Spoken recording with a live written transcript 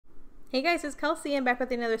Hey guys, it's Kelsey. I'm back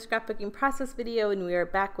with another scrapbooking process video, and we are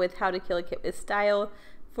back with how to kill a kit with style.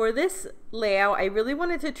 For this layout, I really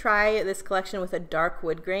wanted to try this collection with a dark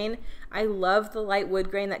wood grain. I love the light wood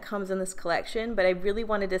grain that comes in this collection, but I really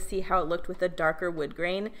wanted to see how it looked with a darker wood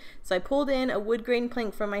grain. So I pulled in a wood grain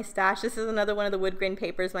plank from my stash. This is another one of the wood grain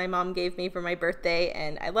papers my mom gave me for my birthday,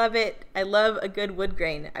 and I love it. I love a good wood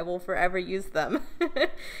grain. I will forever use them.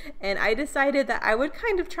 And I decided that I would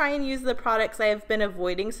kind of try and use the products I have been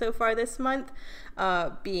avoiding so far this month.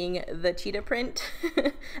 Being the cheetah print.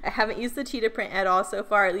 I haven't used the cheetah print at all so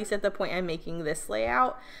far, at least at the point I'm making this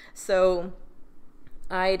layout. So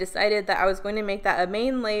I decided that I was going to make that a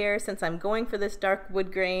main layer since I'm going for this dark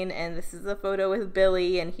wood grain, and this is a photo with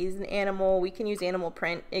Billy and he's an animal. We can use animal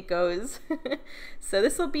print, it goes. So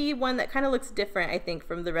this will be one that kind of looks different, I think,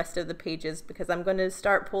 from the rest of the pages, because I'm going to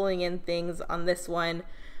start pulling in things on this one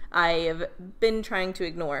I've been trying to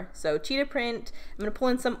ignore. So cheetah print, I'm going to pull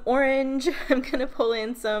in some orange, I'm going to pull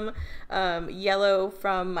in some yellow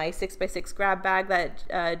from my 6x6 grab bag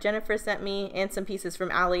that Jennifer sent me, and some pieces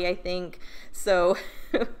from Allie, I think. So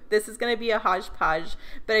this is going to be a hodgepodge,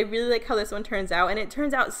 but I really like how this one turns out, and it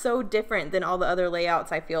turns out so different than all the other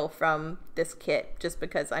layouts I feel from this kit, just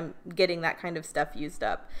because I'm getting that kind of stuff used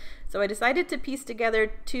up. So I decided to piece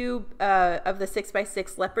together two of the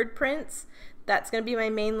 6x6 leopard prints. That's going to be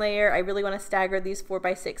my main layer. I really want to stagger these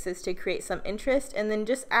 4x6s to create some interest, and then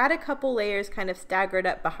just add a couple layers kind of staggered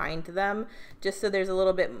up behind them, just so there's a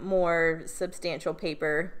little bit more substantial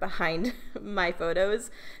paper behind my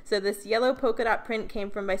photos. So this yellow polka dot print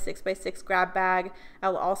came from my 6x6 grab bag.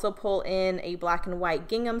 I'll also pull in a black and white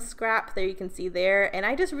gingham scrap, there you can see there, and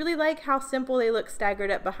I just really like how simple they look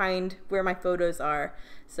staggered up behind where my photos are.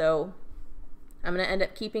 So I'm going to end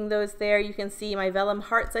up keeping those there. You can see my vellum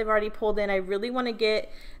hearts I've already pulled in. I really want to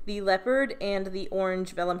get the leopard and the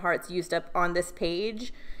orange vellum hearts used up on this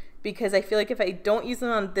page, because I feel like if I don't use them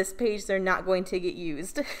on this page, they're not going to get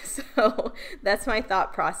used. So that's my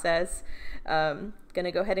thought process.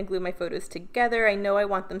 Gonna go ahead and glue my photos together. I know I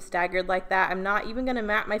want them staggered like that. I'm not even gonna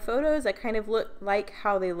map my photos. I kind of like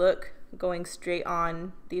how they look going straight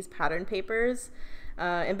on these pattern papers.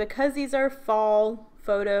 And because these are fall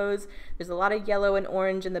photos, there's a lot of yellow and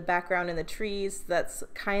orange in the background in the trees. That's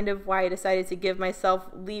kind of why I decided to give myself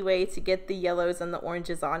leeway to get the yellows and the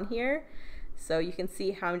oranges on here. So you can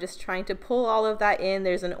see how I'm just trying to pull all of that in.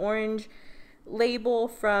 There's an orange label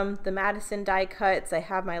from the Madison die cuts. I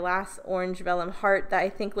have my last orange vellum heart that I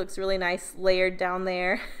think looks really nice layered down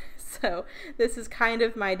there. So this is kind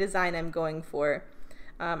of my design I'm going for.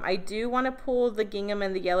 I do want to pull the gingham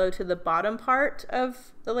and the yellow to the bottom part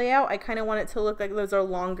of the layout. I kind of want it to look like those are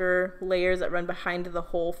longer layers that run behind the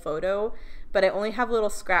whole photo, but I only have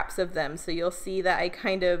little scraps of them. So you'll see that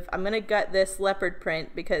I'm going to gut this leopard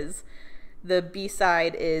print because the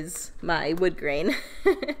B-side is my wood grain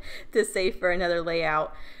to save for another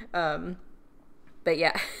layout. But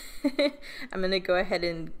yeah, I'm going to go ahead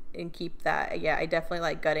and keep that. Yeah, I definitely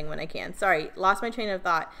like gutting when I can. Sorry, lost my train of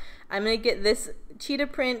thought. I'm going to get this cheetah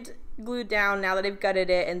print glued down now that I've gutted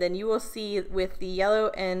it, and then you will see with the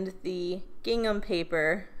yellow and the gingham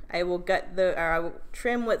paper, I will I will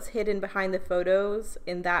trim what's hidden behind the photos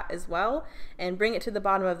in that as well, and bring it to the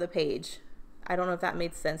bottom of the page. I don't know if that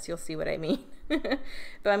made sense. You'll see what I mean.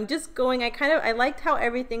 But I'm just going, I liked how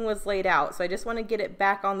everything was laid out, so I just want to get it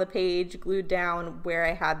back on the page, glued down where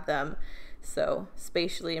I had them. So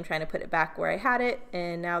spatially, I'm trying to put it back where I had it,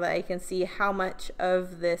 and now that I can see how much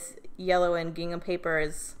of this yellow and gingham paper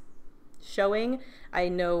is showing, I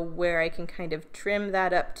know where I can kind of trim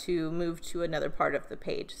that up to move to another part of the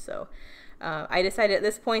page. So I decided at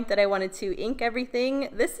this point that I wanted to ink everything.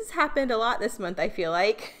 This has happened a lot this month, I feel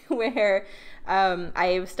like, where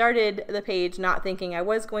I've started the page not thinking I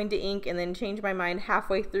was going to ink, and then change my mind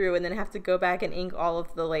halfway through and then have to go back and ink all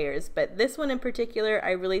of the layers. But this one in particular I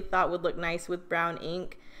really thought would look nice with brown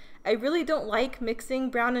ink. I really don't like mixing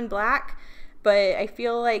brown and black, but I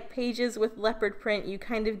feel like pages with leopard print, you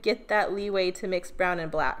kind of get that leeway to mix brown and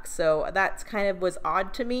black. So that's kind of was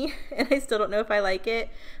odd to me, and I still don't know if I like it,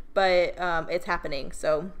 but it's happening.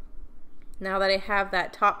 So now that I have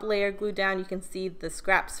that top layer glued down, you can see the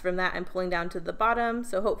scraps from that I'm pulling down to the bottom.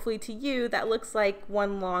 So hopefully to you that looks like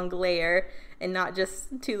one long layer and not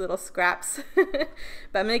just two little scraps. But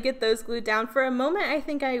I'm going to get those glued down. For a moment I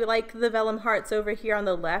think I like the vellum hearts over here on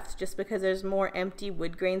the left, just because there's more empty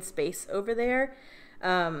wood grain space over there.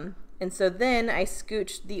 And so then I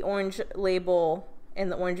scooched the orange label and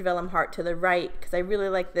the orange vellum heart to the right, because I really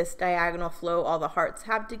like this diagonal flow all the hearts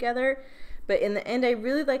have together. But in the end, I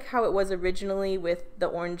really like how it was originally with the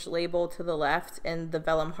orange label to the left and the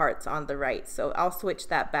vellum hearts on the right. So I'll switch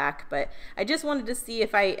that back, but I just wanted to see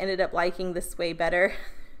if I ended up liking this way better,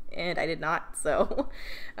 and I did not, so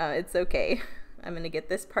it's okay. I'm gonna get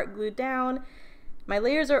this part glued down. My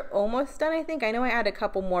layers are almost done, I think. I know I add a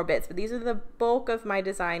couple more bits, but these are the bulk of my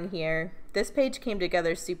design here. This page came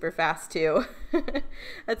together super fast too.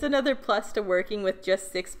 That's another plus to working with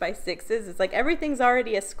just 6x6s. It's like everything's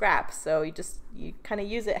already a scrap, so you kind of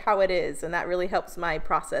use it how it is, and that really helps my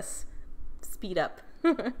process speed up.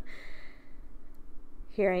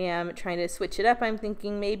 Here I am trying to switch it up. I'm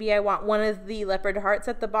thinking maybe I want one of the leopard hearts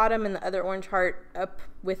at the bottom and the other orange heart up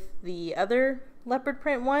with the other leopard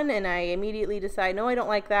print one, and I immediately decide, no, I don't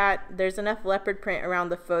like that. There's enough leopard print around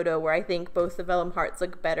the photo where I think both the vellum hearts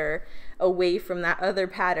look better away from that other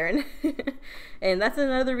pattern. And that's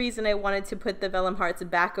another reason I wanted to put the vellum hearts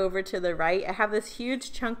back over to the right. I have this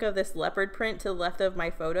huge chunk of this leopard print to the left of my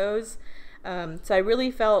photos. So I really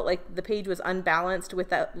felt like the page was unbalanced with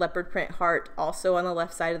that leopard print heart also on the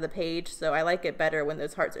left side of the page. So I like it better when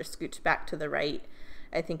those hearts are scooched back to the right.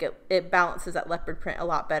 I think it balances that leopard print a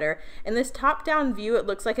lot better. In this top-down view, it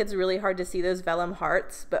looks like it's really hard to see those vellum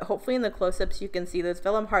hearts, but hopefully in the close-ups you can see those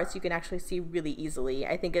vellum hearts. You can actually see really easily.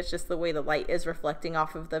 I think it's just the way the light is reflecting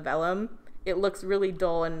off of the vellum. It looks really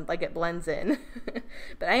dull and like it blends in.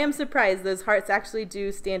 But I am surprised those hearts actually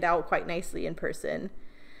do stand out quite nicely in person.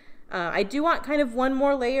 I do want kind of one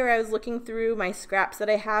more layer. I was looking through my scraps that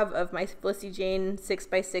I have of my Felicity Jane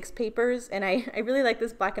 6x6 papers, and I really like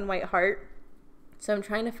this black and white heart. So I'm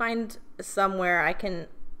trying to find somewhere I can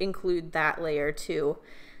include that layer too,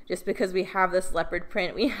 just because we have this leopard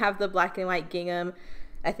print, we have the black and white gingham.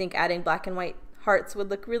 I think adding black and white hearts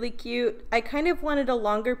would look really cute. I kind of wanted a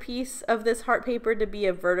longer piece of this heart paper to be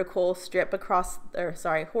a vertical strip across, or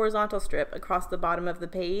sorry, horizontal strip across the bottom of the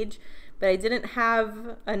page, but I didn't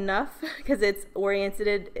have enough because it's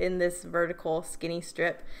oriented in this vertical skinny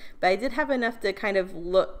strip. But I did have enough to kind of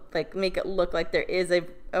make it look like there is a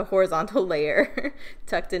horizontal layer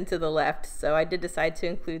tucked into the left. So I did decide to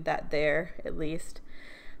include that there at least.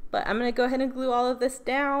 But I'm going to go ahead and glue all of this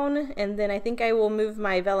down, and then I think I will move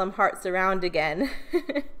my vellum hearts around again.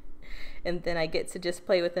 And then I get to just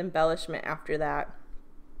play with embellishment after that.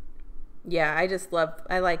 Yeah,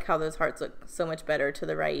 I like how those hearts look so much better to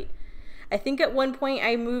the right. I think at one point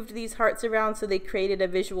I moved these hearts around so they created a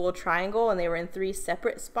visual triangle, and they were in 3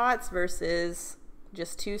 separate spots versus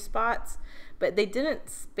just 2 spots. But they didn't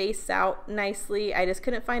space out nicely. I just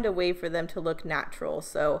couldn't find a way for them to look natural.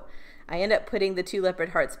 So I end up putting the 2 leopard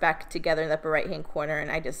hearts back together in the upper right hand corner, and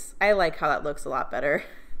I like how that looks a lot better.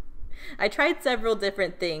 I tried several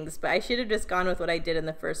different things, but I should have just gone with what I did in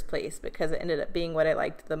the first place because it ended up being what I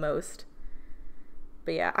liked the most.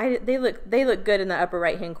 But yeah, they look good in the upper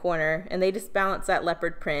right hand corner, and they just balance that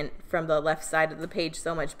leopard print from the left side of the page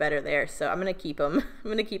so much better there. So I'm gonna keep them. I'm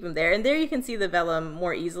gonna keep them there, and there you can see the vellum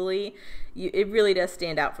more easily. It really does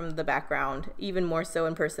stand out from the background, even more so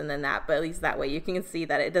in person than that. But at least that way you can see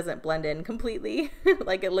that it doesn't blend in completely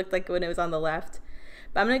like it looked like when it was on the left.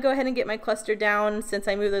 But I'm gonna go ahead and get my cluster down. Since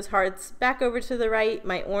I moved those hearts back over to the right,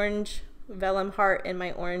 my orange vellum heart and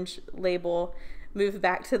my orange label move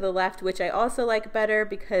back to the left, which I also like better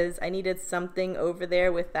because I needed something over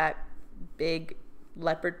there with that big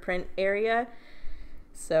leopard print area.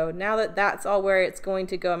 So now that that's all where it's going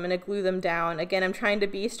to go, I'm going to glue them down. Again, I'm trying to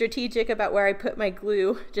be strategic about where I put my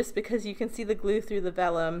glue, just because you can see the glue through the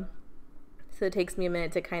vellum. So it takes me a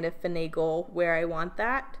minute to kind of finagle where I want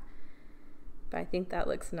that. But I think that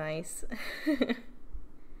looks nice.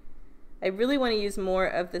 I really want to use more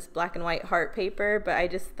of this black and white heart paper, but I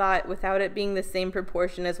just thought without it being the same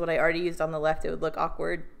proportion as what I already used on the left, it would look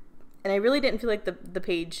awkward. And I really didn't feel like the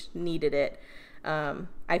page needed it.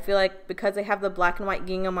 I feel like because I have the black and white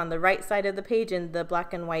gingham on the right side of the page and the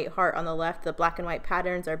black and white heart on the left, the black and white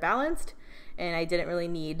patterns are balanced, and I didn't really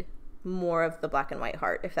need more of the black and white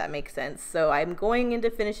heart, if that makes sense. So I'm going into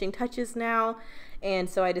finishing touches now, and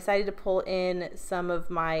so I decided to pull in some of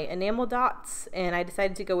my enamel dots, and I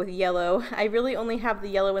decided to go with yellow. I really only have the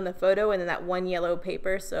yellow in the photo and then that one yellow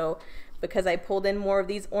paper, so because I pulled in more of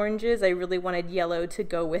these oranges, I really wanted yellow to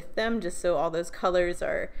go with them, just so all those colors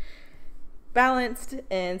are balanced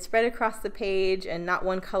and spread across the page and not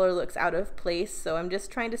one color looks out of place. So I'm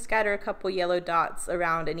just trying to scatter a couple yellow dots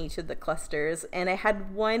around in each of the clusters, and I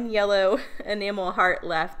had one yellow enamel heart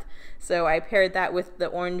left, so I paired that with the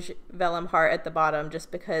orange vellum heart at the bottom,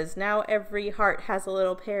 just because now every heart has a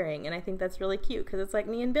little pairing, and I think that's really cute because it's like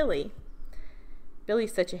me and Billy.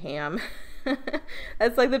 Billy's such a ham.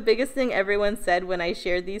 That's like the biggest thing everyone said when I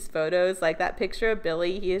shared these photos, like that picture of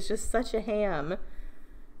Billy, he is just such a ham.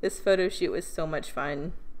 This photo shoot was so much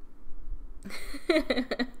fun.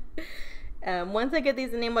 Once I get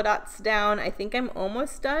these enamel dots down, I think I'm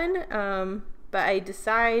almost done. But I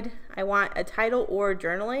decide I want a title or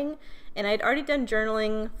journaling, and I'd already done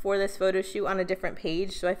journaling for this photo shoot on a different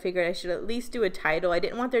page, so I figured I should at least do a title. I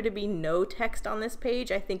didn't want there to be no text on this page.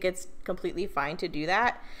 I think it's completely fine to do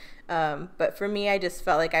that. But for me, I just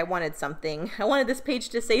felt like I wanted something. I wanted this page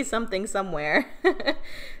to say something somewhere.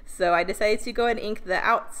 So I decided to go ahead and ink the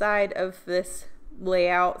outside of this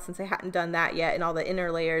layout, since I hadn't done that yet, and all the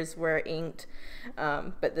inner layers were inked.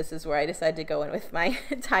 But this is where I decided to go in with my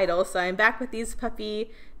title. So I'm back with these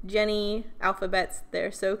puppy Jenny alphabets.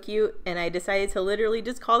 They're so cute, and I decided to literally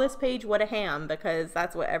just call this page "What a Ham," because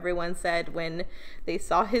that's what everyone said when they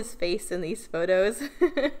saw his face in these photos.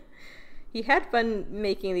 He had fun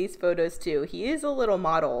making these photos too. He is a little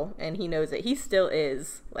model, and he knows it. He still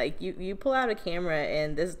is. Like, you pull out a camera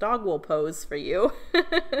and this dog will pose for you.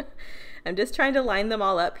 I'm just trying to line them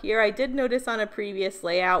all up here. I did notice on a previous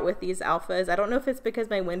layout with these alphas, I don't know if it's because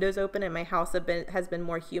my window's open and my house has been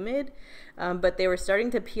more humid, but they were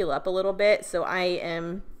starting to peel up a little bit. So I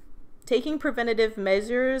am taking preventative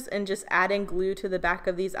measures and just adding glue to the back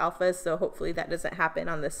of these alphas. So hopefully that doesn't happen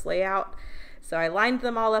on this layout. So I lined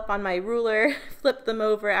them all up on my ruler, flipped them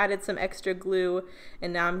over, added some extra glue,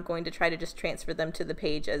 and now I'm going to try to just transfer them to the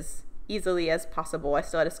page as easily as possible. I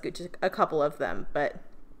still had to scooch a couple of them, but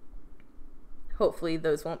hopefully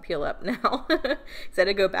those won't peel up now. Because I had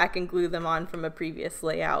to go back and glue them on from a previous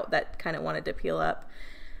layout that kind of wanted to peel up.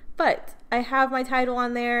 But I have my title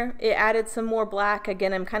on there. It added some more black.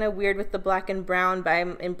 Again, I'm kind of weird with the black and brown, but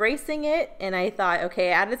I'm embracing it. And I thought, okay,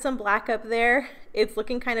 I added some black up there. It's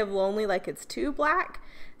looking kind of lonely, like it's too black.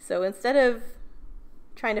 So instead of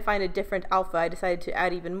trying to find a different alpha, I decided to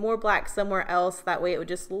add even more black somewhere else. That way it would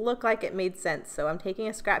just look like it made sense. So I'm taking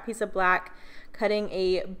a scrap piece of black, cutting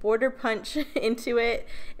a border punch into it,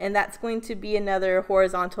 and that's going to be another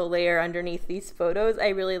horizontal layer underneath these photos. I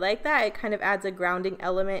really like that. It kind of adds a grounding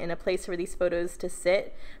element and a place for these photos to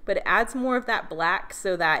sit, but it adds more of that black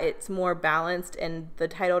so that it's more balanced and the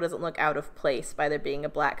title doesn't look out of place by there being a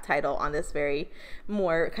black title on this very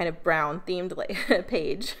more kind of brown themed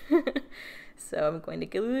page. So I'm going to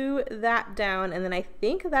glue that down, and then I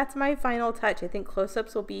think that's my final touch. I think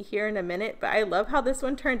close-ups will be here in a minute, but I love how this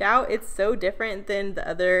one turned out. It's so different than the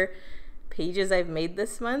other pages I've made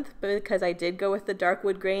this month, because I did go with the dark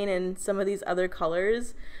wood grain and some of these other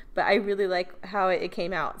colors, but I really like how it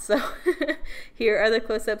came out. So here are the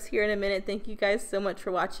close-ups here in a minute. Thank you guys so much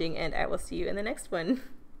for watching, and I will see you in the next one.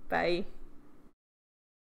 Bye.